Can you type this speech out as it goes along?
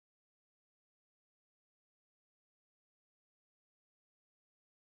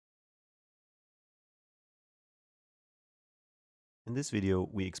In this video,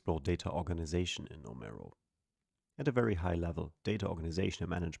 we explore data organization in OMERO. At a very high level, data organization and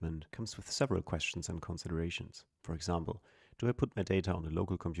management comes with several questions and considerations. For example, do I put my data on a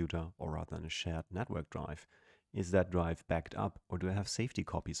local computer or rather on a shared network drive? Is that drive backed up or do I have safety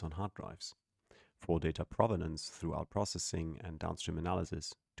copies on hard drives? For data provenance throughout processing and downstream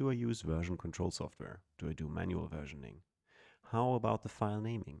analysis, do I use version control software? Do I do manual versioning? How about the file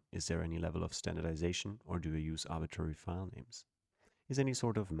naming? Is there any level of standardization or do I use arbitrary file names? Is any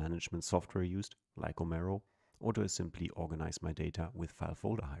sort of management software used, like OMERO, or do I simply organize my data with file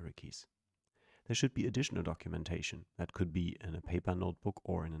folder hierarchies? There should be additional documentation that could be in a paper notebook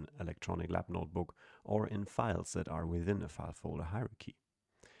or in an electronic lab notebook or in files that are within a file folder hierarchy.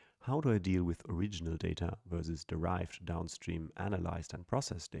 How do I deal with original data versus derived, downstream, analyzed and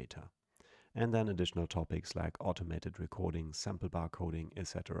processed data? And then additional topics like automated recording, sample barcoding,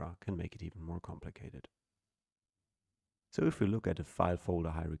 etc. can make it even more complicated. So if we look at a file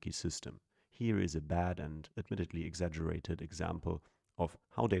folder hierarchy system, here is a bad and admittedly exaggerated example of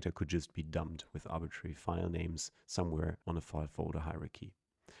how data could just be dumped with arbitrary file names somewhere on a file folder hierarchy.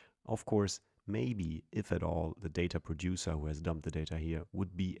 Of course, maybe, if at all, the data producer who has dumped the data here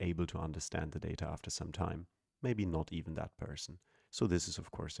would be able to understand the data after some time. Maybe not even that person. So this is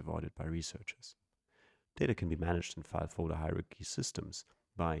of course avoided by researchers. Data can be managed in file folder hierarchy systems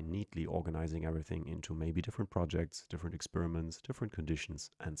by neatly organizing everything into maybe different projects, different experiments, different conditions,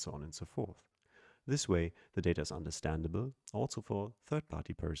 and so on and so forth. This way, the data is understandable also for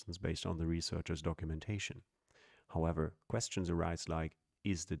third-party persons based on the researcher's documentation. However, questions arise like,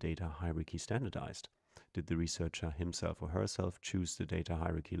 is the data hierarchy standardized? Did the researcher himself or herself choose the data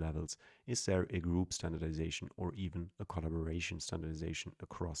hierarchy levels? Is there a group standardization or even a collaboration standardization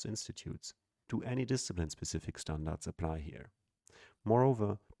across institutes? Do any discipline-specific standards apply here?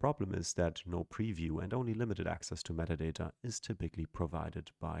 Moreover, problem is that no preview and only limited access to metadata is typically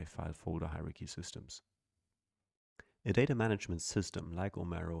provided by file folder hierarchy systems. A data management system like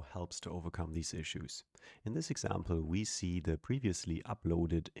OMERO helps to overcome these issues. In this example, we see the previously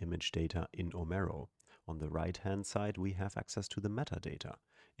uploaded image data in OMERO. On the right-hand side, we have access to the metadata.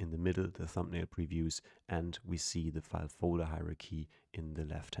 In the middle, the thumbnail previews, and we see the file folder hierarchy in the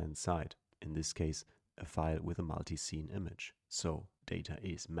left-hand side. In this case, a file with a multi-scene image. So data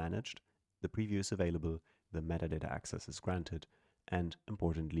is managed, the preview is available, the metadata access is granted, and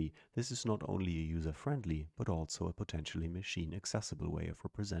importantly, this is not only a user-friendly, but also a potentially machine-accessible way of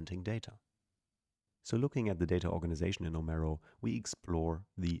representing data. So looking at the data organization in OMERO, we explore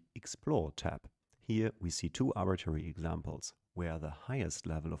the Explore tab. Here we see two arbitrary examples, where the highest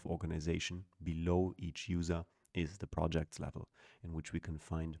level of organization below each user is the projects level, in which we can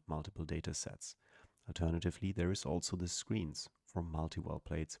find multiple data sets. Alternatively, there is also the screens for multi-well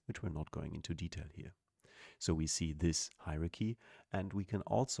plates, which we're not going into detail here. So we see this hierarchy, and we can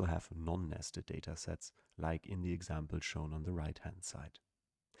also have non-nested data sets, like in the example shown on the right-hand side.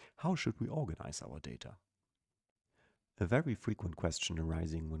 How should we organize our data? A very frequent question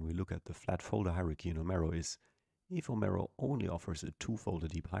arising when we look at the flat folder hierarchy in OMERO is, if OMERO only offers a two-folder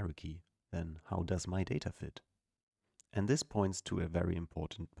deep hierarchy, then how does my data fit? And this points to a very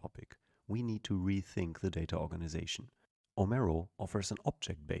important topic. We need to rethink the data organization. OMERO offers an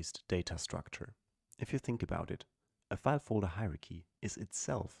object-based data structure. If you think about it, a file folder hierarchy is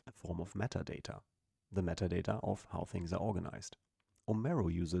itself a form of metadata, the metadata of how things are organized. OMERO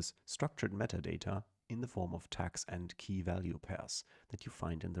uses structured metadata in the form of tags and key value pairs that you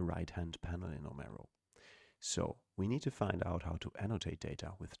find in the right-hand panel in OMERO. So we need to find out how to annotate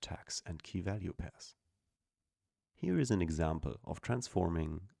data with tags and key value pairs. Here is an example of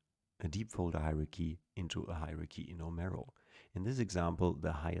transforming a deep folder hierarchy into a hierarchy in OMERO. In this example,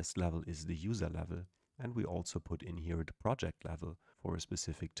 the highest level is the user level, and we also put in here the project level for a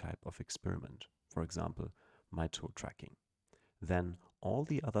specific type of experiment, for example, mito tracking. Then all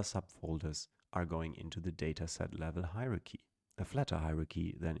the other subfolders are going into the dataset level hierarchy, a flatter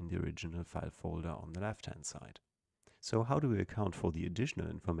hierarchy than in the original file folder on the left-hand side. So how do we account for the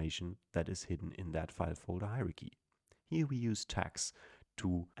additional information that is hidden in that file folder hierarchy? Here we use tags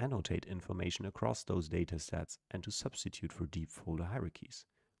to annotate information across those datasets and to substitute for deep folder hierarchies.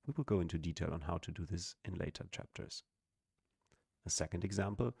 We will go into detail on how to do this in later chapters. A second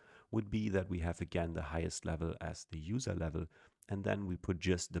example would be that we have again the highest level as the user level, and then we put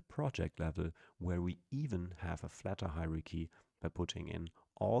just the project level, where we even have a flatter hierarchy by putting in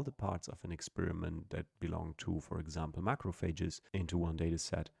all the parts of an experiment that belong to, for example, macrophages into one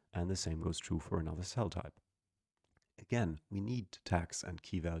dataset, and the same goes true for another cell type. Again, we need tags and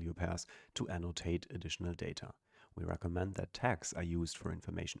key value pairs to annotate additional data. We recommend that tags are used for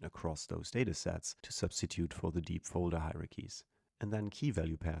information across those datasets to substitute for the deep folder hierarchies. and then key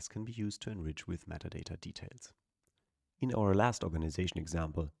value pairs can be used to enrich with metadata details. In our last organization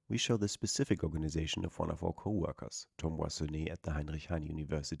example, we show the specific organization of one of our co-workers, Tom Boissonnet at the Heinrich Heine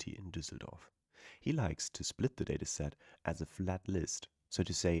University in Düsseldorf. He likes to split the dataset as a flat list, so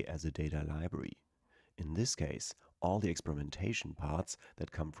to say as a data library. In this case, all the experimentation parts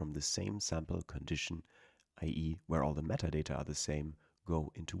that come from the same sample condition, i.e. where all the metadata are the same,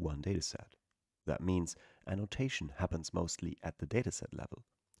 go into one dataset. That means annotation happens mostly at the dataset level,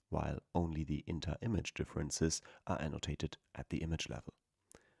 while only the inter-image differences are annotated at the image level.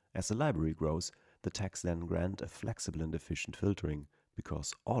 As the library grows, the tags then grant a flexible and efficient filtering,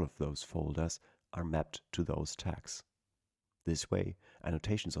 because all of those folders are mapped to those tags. This way,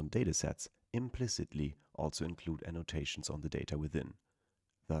 annotations on datasets implicitly also include annotations on the data within,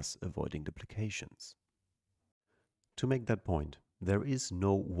 thus avoiding duplications. To make that point, there is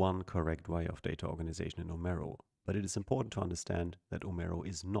no one correct way of data organization in OMERO, but it is important to understand that OMERO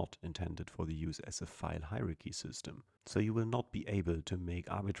is not intended for the use as a file hierarchy system, so you will not be able to make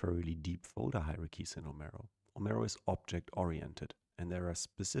arbitrarily deep folder hierarchies in OMERO. OMERO is object-oriented, and there are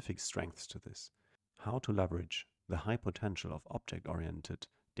specific strengths to this. How to leverage the high potential of object-oriented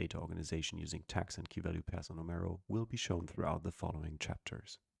data organization using tags and key value pairs on OMERO will be shown throughout the following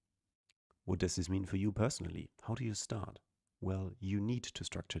chapters. What does this mean for you personally? How do you start? Well, you need to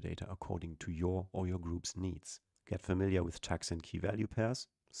structure data according to your or your group's needs. Get familiar with tags and key value pairs,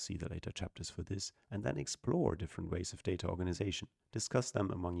 see the later chapters for this, and then explore different ways of data organization. Discuss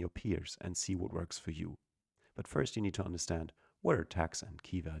them among your peers and see what works for you. But first you need to understand what are tags and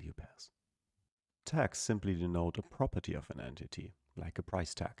key value pairs. Tags simply denote a property of an entity, like a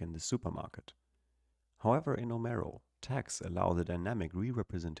price tag in the supermarket. However, in OMERO, tags allow the dynamic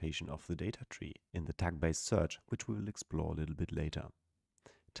re-representation of the data tree in the tag-based search, which we will explore a little bit later.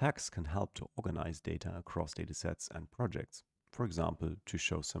 Tags can help to organize data across datasets and projects, for example, to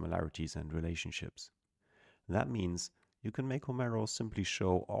show similarities and relationships. That means you can make OMERO simply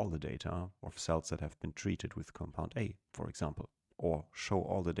show all the data of cells that have been treated with compound A, for example, or show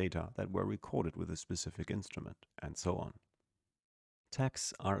all the data that were recorded with a specific instrument, and so on.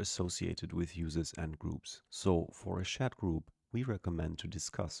 Tags are associated with users and groups, so for a shared group, we recommend to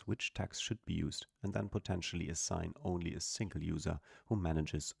discuss which tags should be used and then potentially assign only a single user who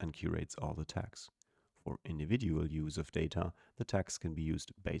manages and curates all the tags. For individual use of data, the tags can be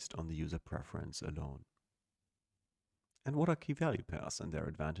used based on the user preference alone. And what are key value pairs and their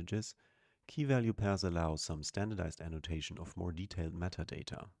advantages? Key value pairs allow some standardized annotation of more detailed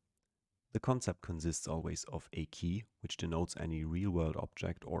metadata. The concept consists always of a key, which denotes any real-world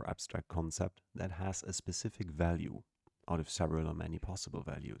object or abstract concept that has a specific value out of several or many possible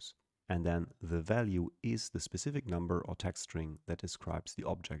values. And then the value is the specific number or text string that describes the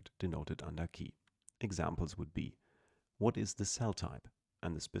object denoted under key. Examples would be, what is the cell type?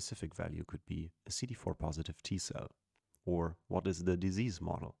 And the specific value could be a CD4 positive T cell. Or what is the disease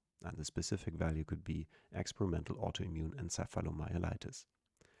model? And the specific value could be experimental autoimmune encephalomyelitis.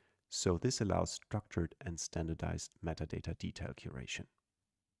 So this allows structured and standardized metadata detail curation.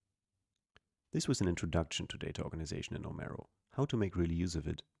 This was an introduction to data organization in OMERO. How to make real use of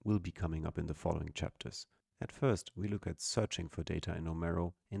it will be coming up in the following chapters. At first, we look at searching for data in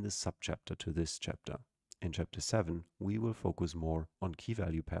OMERO in the subchapter to this chapter. In chapter 7, we will focus more on key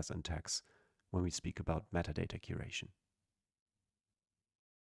value pairs and tags when we speak about metadata curation.